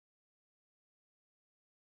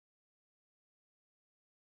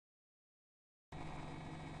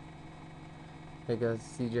Hey guys,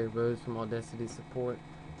 CJ Rose from Audacity Support.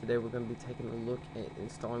 Today we're going to be taking a look at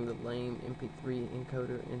installing the lame mp3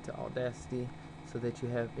 encoder into Audacity so that you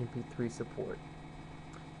have mp3 support.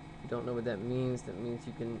 If you don't know what that means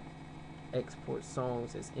you can export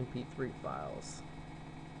songs as mp3 files.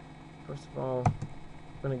 First of all,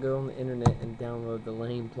 we're going to go on the internet and download the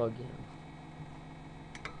lame plugin.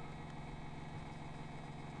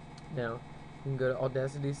 Now, you can go to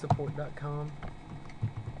audacitysupport.com.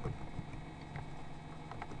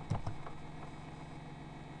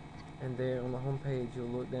 And there on the home page, you'll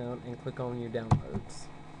look down and click on your downloads.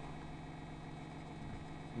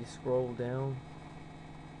 You scroll down,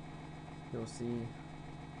 you'll see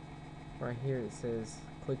right here it says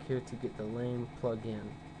click here to get the lame plugin.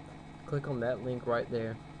 Click on that link right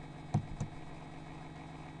there,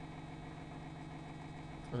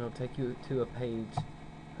 and it'll take you to a page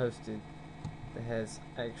posted that has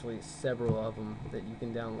actually several of them that you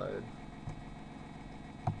can download.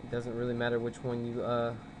 It doesn't really matter which one you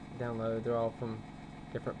download, they're all from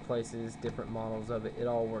different places, different models of it. It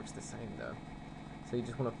all works the same though. So you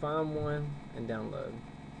just want to find one and download.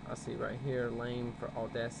 I see right here, lame for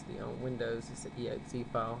Audacity on Windows. It's an exe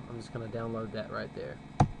file. I'm just going to download that right there.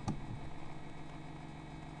 I'm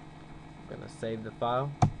going to save the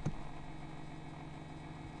file.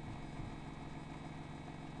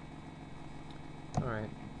 Alright,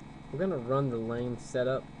 we're going to run the lame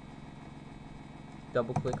setup.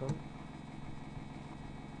 Double click on it.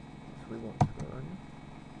 We want to run.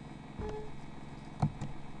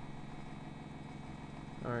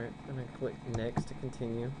 Alright, I'm going to click next to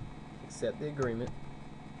continue. Accept the agreement.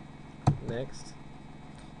 Next.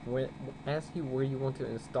 When it asks you where you want to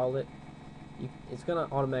install it, it's going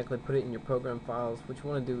to automatically put it in your program files. What you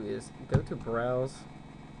want to do is go to Browse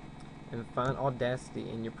and find Audacity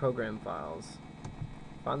in your program files.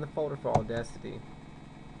 Find the folder for Audacity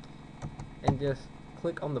and just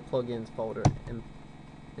click on the plugins folder and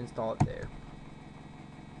install it there.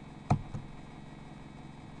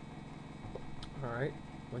 Alright,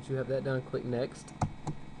 once you have that done, click next.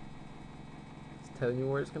 It's telling you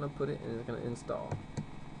where it's going to put it and it's going to install.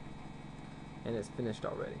 And it's finished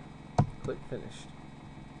already. Click finished.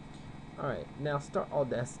 Alright, now start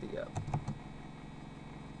Audacity up.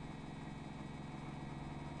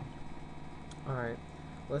 Alright,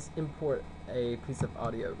 let's import a piece of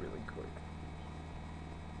audio really quick.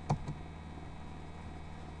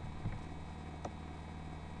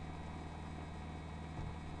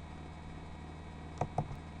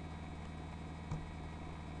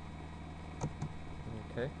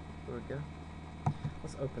 Okay, here we go.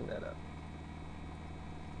 Let's open that up.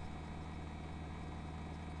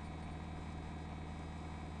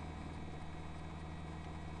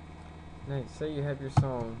 Now, say you have your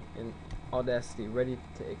song in Audacity ready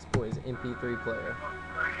to export as an mp3 player.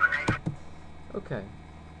 Okay,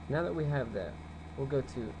 now that we have that, we'll go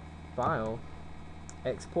to File,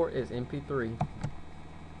 Export as mp3.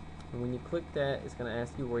 And when you click that, it's going to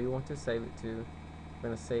ask you where you want to save it to. We're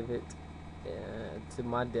going to save it to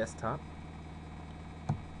my desktop,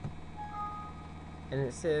 and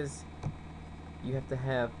it says you have to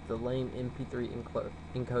have the lame mp3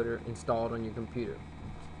 encoder installed on your computer.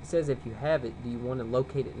 It says if you have it, do you want to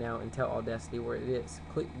locate it now and tell Audacity where it is?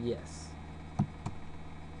 Click yes.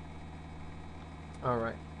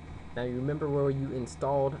 Alright, now you remember where you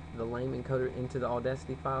installed the lame encoder into the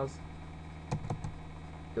Audacity files?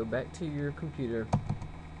 Go back to your computer,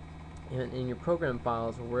 and in your program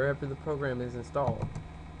files, or wherever the program is installed,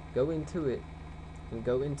 go into it and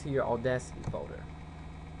go into your Audacity folder.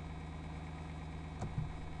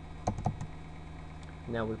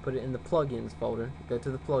 Now we put it in the plugins folder. Go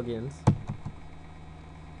to the plugins,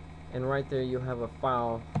 and right there you'll have a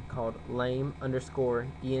file called lame_enc.dll.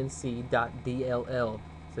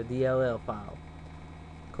 It's a DLL file.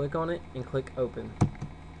 Click on it and click open.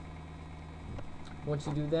 Once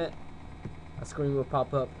you do that, a screen will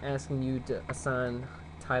pop up asking you to assign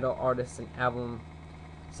title, artist, and album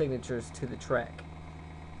signatures to the track.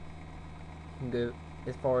 You can go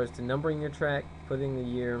as far as to numbering your track, putting the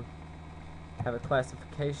year, have a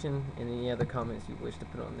classification, and any other comments you wish to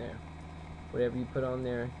put on there. Whatever you put on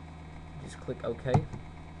there, just click OK,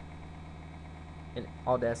 and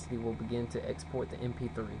Audacity will begin to export the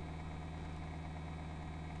mp3.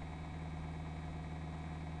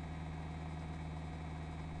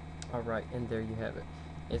 Alright, and there you have it.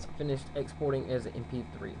 It's finished exporting as an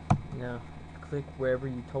mp3. Now, click wherever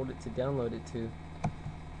you told it to download it to.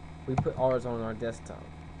 We put ours on our desktop.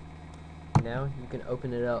 Now you can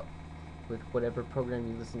open it up with whatever program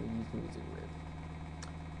you listen to use music with.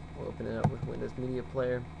 We'll open it up with Windows Media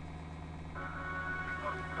Player.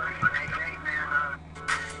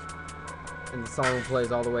 and the song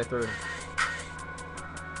plays all the way through.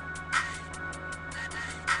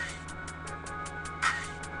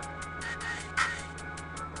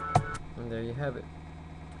 And there you have it.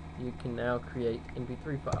 You can now create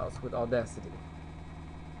mp3 files with Audacity.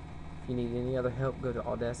 If you need any other help, go to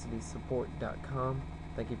audacitysupport.com.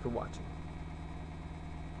 Thank you for watching.